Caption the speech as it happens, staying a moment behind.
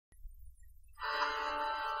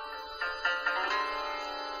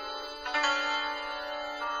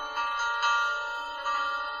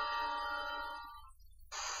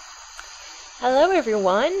Hello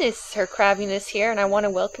everyone, it's Her Crabbiness here, and I want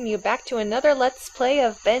to welcome you back to another Let's Play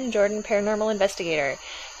of Ben Jordan Paranormal Investigator.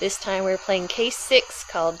 This time we're playing Case 6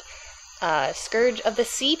 called Scourge of the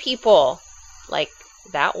Sea People. Like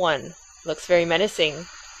that one. Looks very menacing.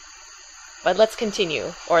 But let's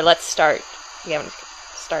continue, or let's start. We haven't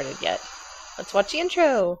started yet. Let's watch the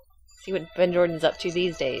intro. See what Ben Jordan's up to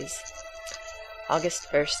these days. August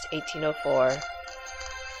 1st, 1804.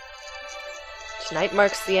 Tonight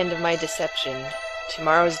marks the end of my deception.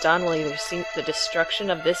 Tomorrow's dawn will either see the destruction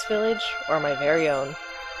of this village or my very own.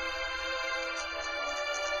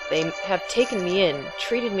 They have taken me in,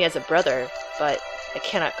 treated me as a brother, but I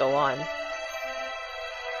cannot go on.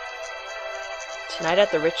 Tonight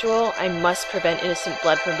at the ritual, I must prevent innocent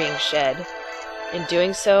blood from being shed. In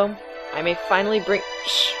doing so, I may finally bring—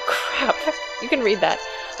 crap! You can read that.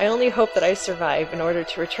 I only hope that I survive in order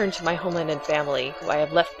to return to my homeland and family, who I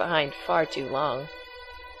have left behind far too long.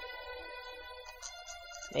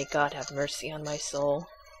 May God have mercy on my soul.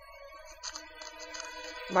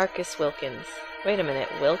 Marcus Wilkins. Wait a minute,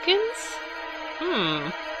 Wilkins?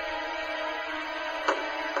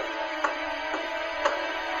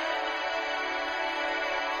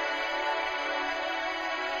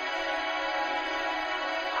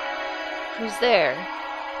 Who's there?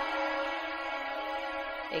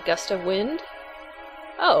 A gust of wind?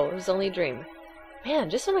 Oh, it was only a dream. Man,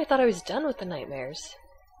 just when I thought I was done with the nightmares.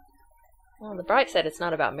 Well, the bright side, it's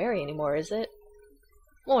not about Mary anymore, is it?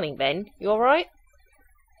 Morning, Ben. You alright?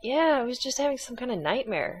 Yeah, I was just having some kind of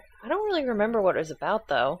nightmare. I don't really remember what it was about,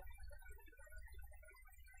 though.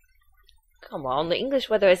 Come on, the English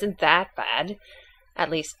weather isn't that bad. At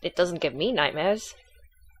least, it doesn't give me nightmares.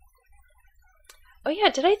 Oh yeah,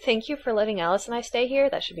 did I thank you for letting Alice and I stay here?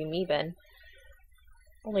 That should be me, Ben.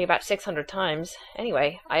 Only about 600 times.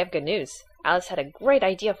 Anyway, I have good news. Alice had a great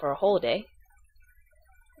idea for a holiday.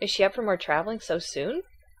 Is she up for more traveling so soon?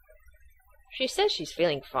 She says she's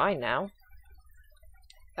feeling fine now.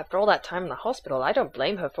 After all that time in the hospital, I don't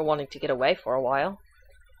blame her for wanting to get away for a while.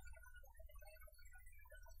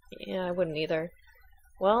 Yeah, I wouldn't either.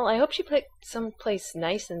 Well, I hope she picked someplace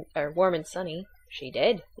nice and warm and sunny. She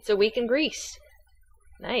did. It's a week in Greece.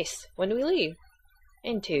 Nice. When do we leave?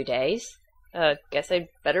 In 2 days. Guess I'd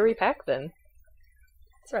better repack then.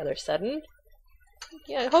 It's rather sudden.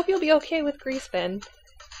 Yeah, I hope you'll be okay with Greece, Ben.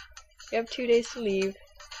 You have 2 days to leave.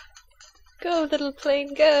 Go, little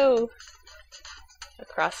plane, go!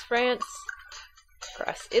 Across France,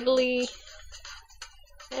 across Italy,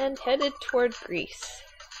 and headed toward Greece.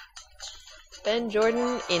 Ben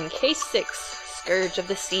Jordan in Case 6, Scourge of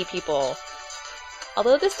the Sea People.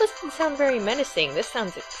 Although this doesn't sound very menacing, this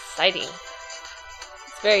sounds exciting.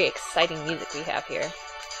 Very exciting music we have here.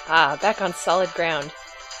 Ah, back on solid ground.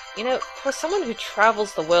 You know, for someone who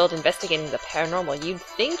travels the world investigating the paranormal, you'd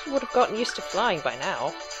think he would have gotten used to flying by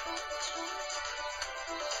now.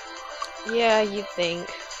 Yeah, you'd think.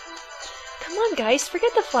 Come on, guys,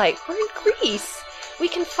 forget the flight. We're in Greece. We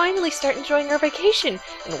can finally start enjoying our vacation.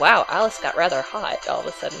 And wow, Alice got rather hot all of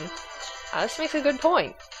a sudden. Alice makes a good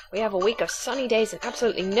point. We have a week of sunny days and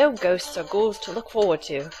absolutely no ghosts or ghouls to look forward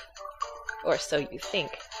to. Or so you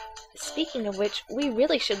think. Speaking of which, we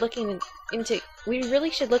really should look into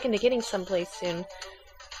getting someplace soon.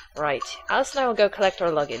 Right. Alice and I will go collect our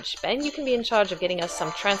luggage. Ben, you can be in charge of getting us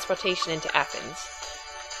some transportation into Athens.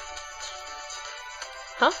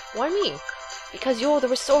 Huh? Why me? Because you're the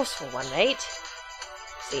resourceful one, mate.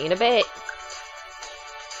 See you in a bit.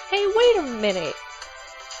 Hey, wait a minute.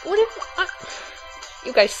 What if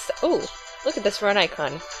You guys... Oh, look at this run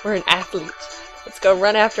icon. We're an athlete. Let's go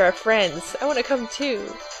run after our friends. I want to come too.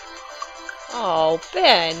 Oh,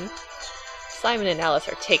 Ben. Simon and Alice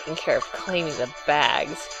are taking care of claiming the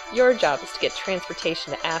bags. Your job is to get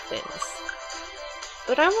transportation to Athens.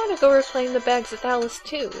 But I want to go reclaim the bags with Alice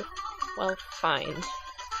too. Well, fine.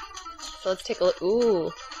 So let's take a look.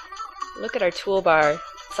 Ooh. Look at our toolbar.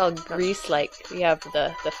 It's all grease-like. We have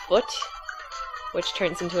the foot, which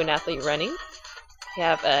turns into an athlete running. We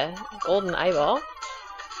have a golden eyeball.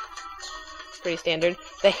 Pretty standard.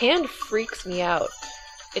 The hand freaks me out.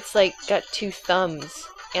 It's like got 2 thumbs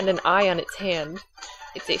and an eye on its hand.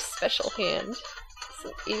 It's a special hand. It's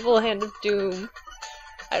an evil hand of doom.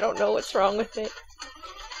 I don't know what's wrong with it.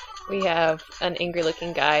 We have an angry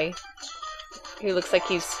looking guy who looks like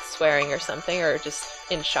he's swearing or something, or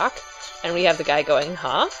just in shock. And we have the guy going,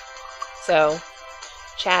 huh? So,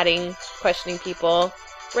 chatting, questioning people,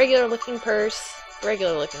 regular looking purse,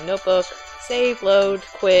 regular looking notebook, save, load,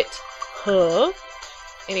 quit. Huh?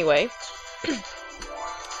 Anyway.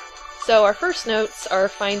 So our first notes are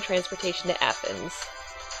find transportation to Athens.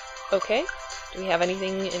 Okay. Do we have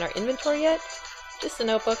anything in our inventory yet? Just a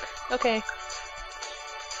notebook. Okay.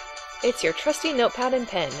 It's your trusty notepad and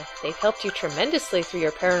pen. They've helped you tremendously through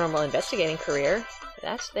your paranormal investigating career.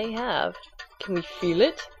 That they have. Can we feel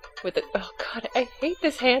it? With the— oh god, I hate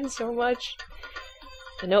this hand so much.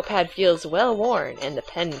 The notepad feels well worn, and the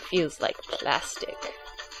pen feels like plastic.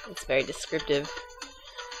 It's very descriptive.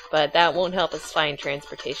 But that won't help us find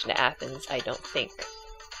transportation to Athens, I don't think.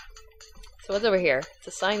 So what's over here? It's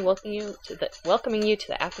a sign welcoming you to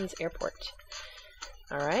the Athens airport.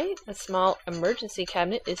 Alright, a small emergency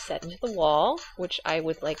cabinet is set into the wall, which I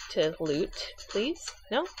would like to loot, please?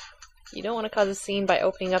 No? You don't want to cause a scene by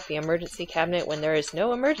opening up the emergency cabinet when there is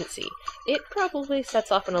no emergency. It probably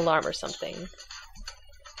sets off an alarm or something.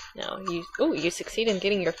 No, you succeed in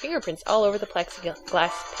getting your fingerprints all over the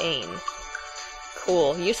plexiglass pane.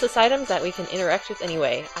 Cool. Useless items that we can interact with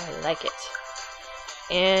anyway. I like it.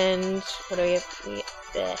 And what do we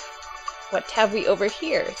have? What have we over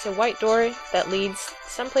here? It's a white door that leads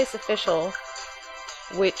someplace official,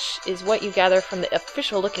 which is what you gather from the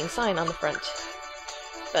official-looking sign on the front.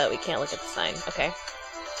 But we can't look at the sign. Okay.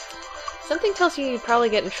 Something tells you you'd probably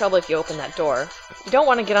get in trouble if you open that door. You don't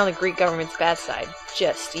want to get on the Greek government's bad side.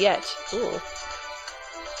 Just yet. Ooh.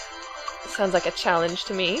 Sounds like a challenge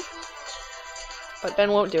to me. But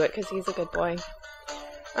Ben won't do it because he's a good boy.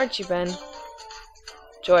 Aren't you, Ben?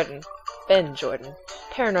 Jordan. Ben Jordan.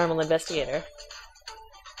 Paranormal investigator.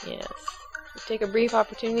 Yes. You take a brief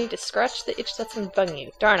opportunity to scratch the itch that's been bugging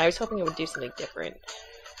you. Darn, I was hoping it would do something different.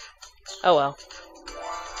 Oh well.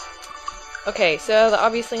 Okay, so the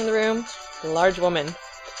obvious thing in the room, a large woman.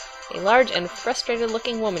 A large and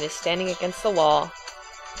frustrated-looking woman is standing against the wall.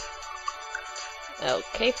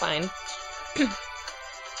 Okay, fine.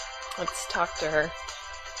 Let's talk to her.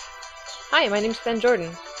 Hi, my name's Ben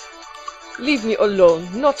Jordan. Leave me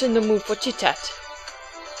alone, not in the mood for chit-chat.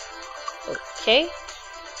 Okay.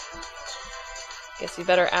 Guess we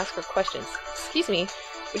better ask her questions. Excuse me,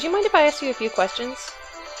 would you mind if I ask you a few questions?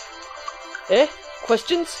 Eh?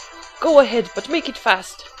 Questions? Go ahead, but make it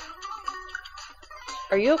fast.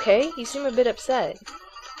 Are you okay? You seem a bit upset.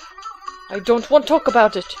 I don't want to talk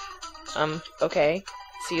about it. Okay.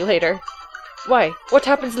 See you later. Why? What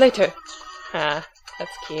happens later? Ah,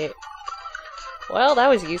 that's cute. Well, that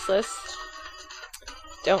was useless.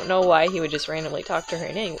 Don't know why he would just randomly talk to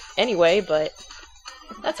her anyway, but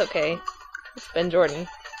that's okay. It's Ben Jordan.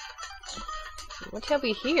 What have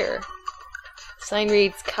we here? Sign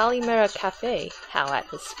reads Kalimera Cafe. How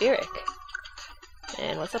atmospheric.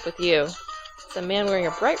 And what's up with you? It's a man wearing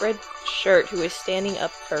a bright red shirt who is standing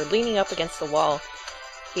up or leaning up against the wall.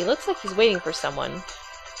 He looks like he's waiting for someone.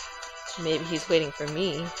 Maybe he's waiting for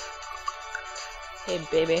me. Hey,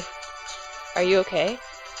 baby. Are you okay?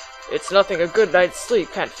 It's nothing a good night's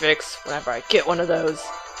sleep can't fix whenever I get one of those.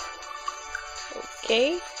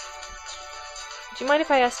 Okay. Do you mind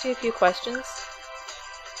if I asked you a few questions?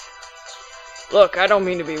 Look, I don't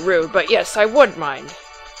mean to be rude, but yes, I would mind.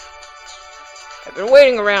 I've been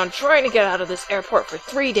waiting around trying to get out of this airport for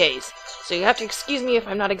 3 days, so you have to excuse me if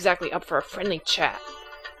I'm not exactly up for a friendly chat.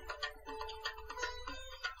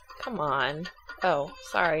 Come on. Oh,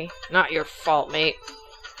 sorry. Not your fault, mate.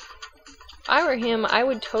 If I were him, I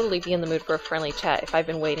would totally be in the mood for a friendly chat if I've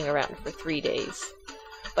been waiting around for 3 days.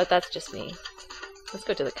 But that's just me. Let's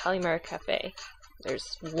go to the Kalimera Cafe.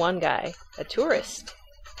 There's one guy. A tourist.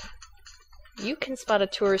 You can spot a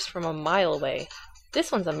tourist from a mile away.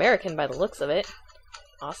 This one's American by the looks of it.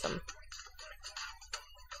 Awesome.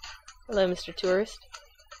 Hello, Mr. Tourist.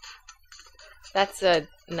 That's a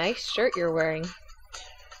nice shirt you're wearing.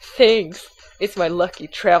 Thanks. It's my lucky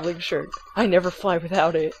traveling shirt. I never fly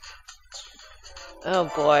without it.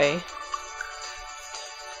 Oh boy.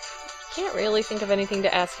 Can't really think of anything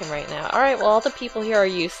to ask him right now. Alright, well all the people here are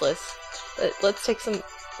useless. But let's take a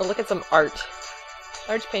look at some art.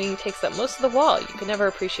 Large painting takes up most of the wall. You can never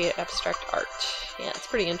appreciate abstract art. Yeah, it's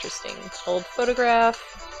pretty interesting. Old photograph.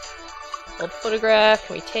 Old photograph.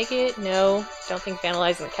 Can we take it? No. Don't think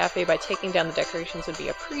vandalizing the cafe by taking down the decorations would be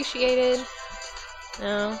appreciated.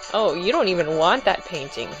 No. Oh, you don't even want that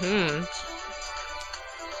painting.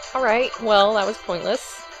 Alright, well, that was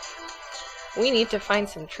pointless. We need to find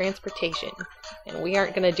some transportation. And we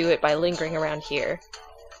aren't gonna do it by lingering around here.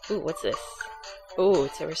 Ooh, what's this? Ooh,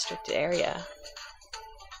 it's a restricted area.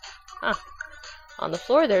 Huh. On the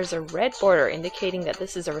floor there's a red border indicating that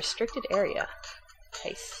this is a restricted area.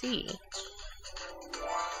 I see.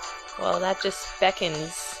 Well, that just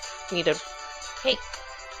beckons me to... Hey!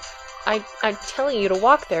 I'm telling you to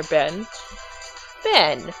walk there, Ben.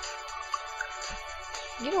 Ben!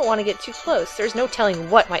 You don't want to get too close. There's no telling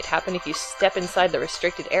what might happen if you step inside the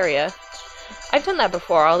restricted area. I've done that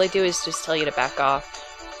before. All they do is just tell you to back off.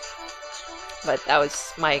 but that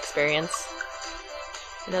was my experience.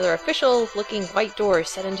 Another official-looking white door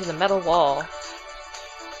set into the metal wall.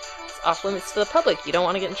 It's off limits to the public. You don't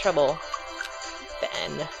want to get in trouble.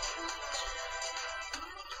 Ben.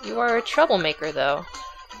 You are a troublemaker, though.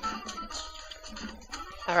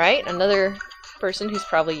 Alright, another person who's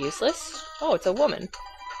probably useless. Oh, it's a woman.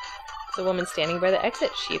 It's a woman standing by the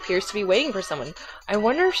exit. She appears to be waiting for someone. I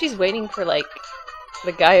wonder if she's waiting for, like,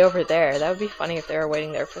 the guy over there. That would be funny if they were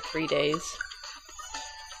waiting there for 3 days.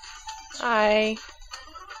 Hi.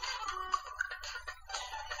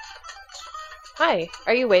 Hi,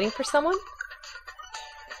 are you waiting for someone?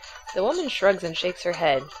 The woman shrugs and shakes her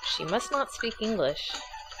head. She must not speak English.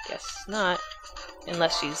 Guess not.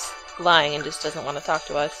 Unless she's lying and just doesn't want to talk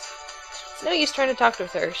to us. It's no use trying to talk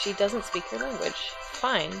with her. She doesn't speak her language.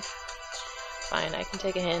 Fine. Fine, I can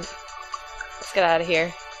take a hint. Let's get out of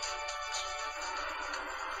here.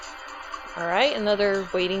 Alright, another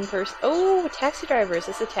waiting person. Oh, a taxi driver. Is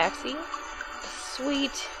this a taxi?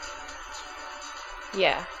 Sweet.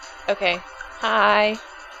 Yeah. Okay. Hi.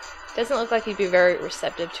 Doesn't look like he'd be very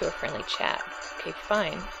receptive to a friendly chat. Okay,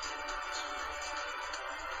 fine.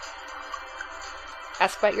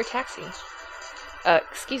 Ask about your taxi.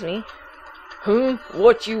 Excuse me.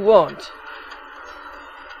 What you want?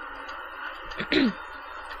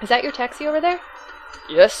 Is that your taxi over there?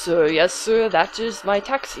 Yes, sir, that is my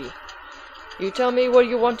taxi. You tell me where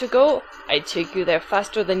you want to go, I take you there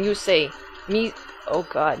faster than you say. Oh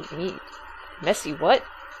god, Messy what?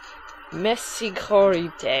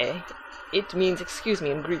 Messigorite. It means excuse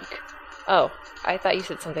me in Greek. Oh, I thought you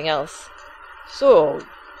said something else. So,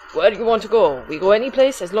 where do you want to go? We go any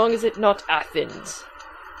place as long as it's not Athens.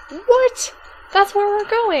 What? That's where we're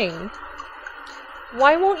going.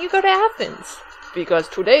 Why won't you go to Athens? Because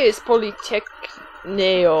today is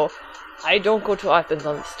Polytechneo. I don't go to Athens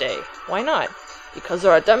on this day. Why not? Because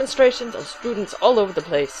there are demonstrations of students all over the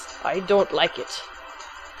place. I don't like it.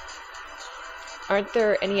 Aren't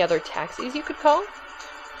there any other taxis you could call?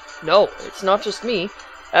 No, it's not just me.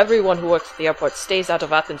 Everyone who works at the airport stays out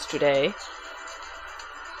of Athens today.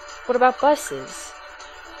 What about buses?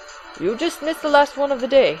 You just missed the last one of the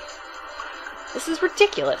day. This is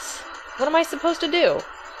ridiculous. What am I supposed to do?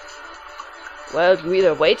 Well, you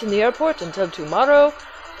either wait in the airport until tomorrow,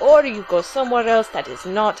 or you go somewhere else that is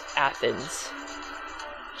not Athens.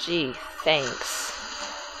 Gee, thanks.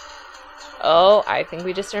 Oh, I think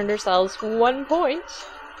we just earned ourselves 1 point.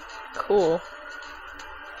 Cool.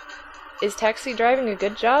 Is taxi driving a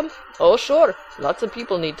good job? Oh, sure. Lots of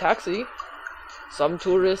people need taxi. Some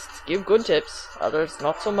tourists give good tips, others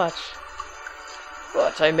not so much.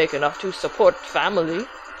 But I make enough to support family.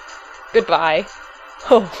 Goodbye.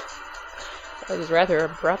 Oh, that was rather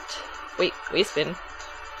abrupt. Wait, waste bin.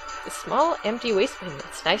 A small, empty waste bin.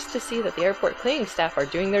 It's nice to see that the airport cleaning staff are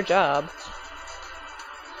doing their job.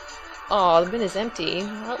 Aw, the bin is empty.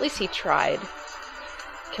 Well, at least he tried.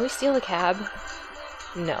 Can we steal the cab?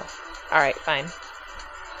 No. Alright, fine.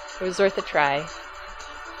 It was worth a try.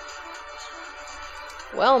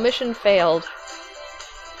 Well, mission failed.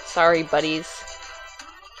 Sorry, buddies.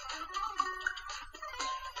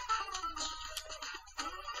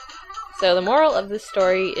 So the moral of this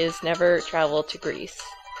story is never travel to Greece,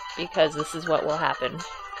 because this is what will happen.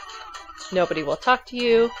 Nobody will talk to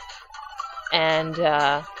you, and,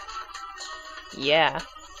 yeah.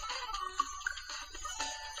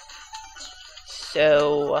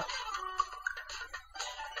 So...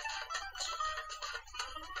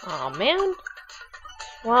 Aw, man.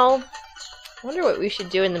 Well, I wonder what we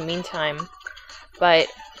should do in the meantime. But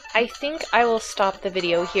I think I will stop the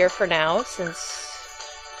video here for now, since...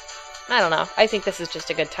 I don't know. I think this is just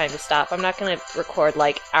a good time to stop. I'm not going to record,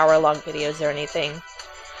 like, hour-long videos or anything.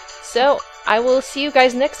 So, I will see you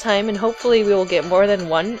guys next time, and hopefully we will get more than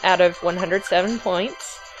 1 out of 107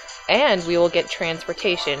 points. And we will get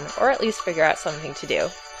transportation, or at least figure out something to do.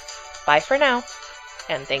 Bye for now,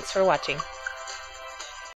 and thanks for watching.